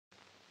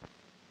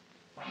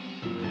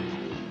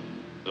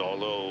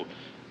Although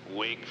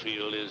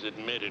Wakefield is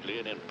admittedly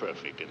an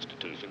imperfect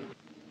institution,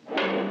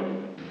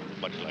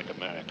 much like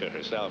America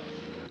herself,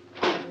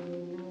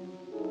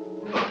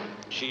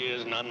 she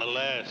is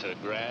nonetheless a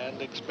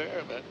grand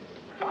experiment.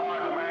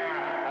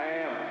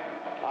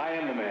 I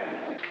am the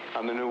man.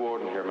 I'm the new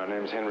warden here. My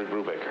name's Henry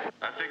Brubaker.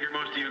 I figure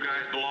most of you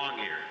guys belong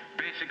here.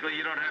 Basically,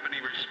 you don't have any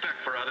respect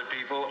for other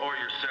people or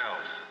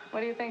yourselves.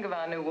 What do you think of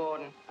our new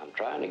warden? I'm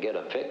trying to get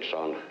a fix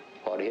on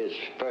what his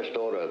first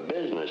order of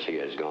business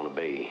here is going to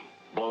be.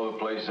 Blow the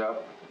place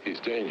up? He's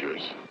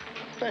dangerous.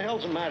 What the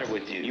hell's the matter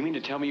with you? You mean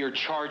to tell me you're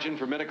charging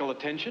for medical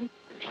attention?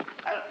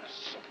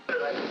 Get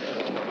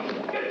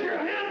your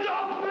hands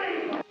off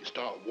me! You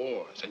start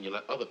wars and you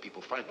let other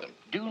people fight them.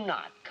 Do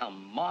not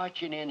come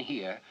marching in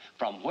here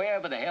from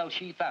wherever the hell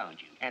she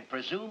found you and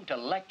presume to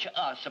lecture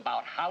us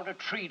about how to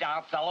treat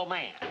our fellow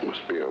man.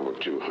 Must be over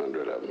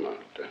 200 of them out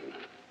there.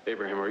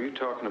 Abraham, are you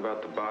talking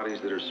about the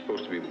bodies that are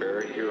supposed to be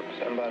buried here?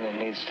 Somebody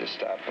needs to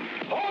stop them.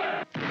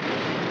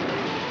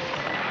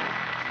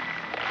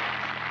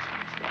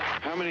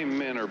 How many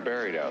men are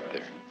buried out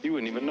there? You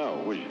wouldn't even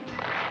know, would you?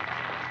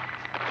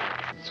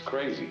 It's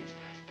crazy.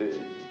 They're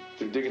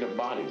digging up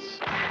bodies.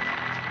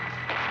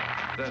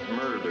 That's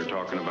murder they're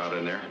talking about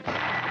in there.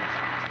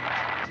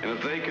 And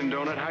if they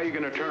condone it, how are you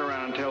going to turn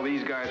around and tell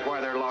these guys why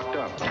they're locked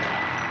up?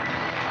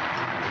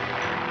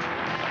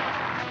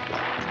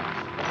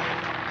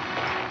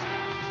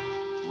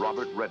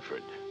 Robert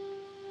Redford,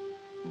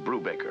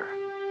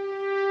 Brubaker.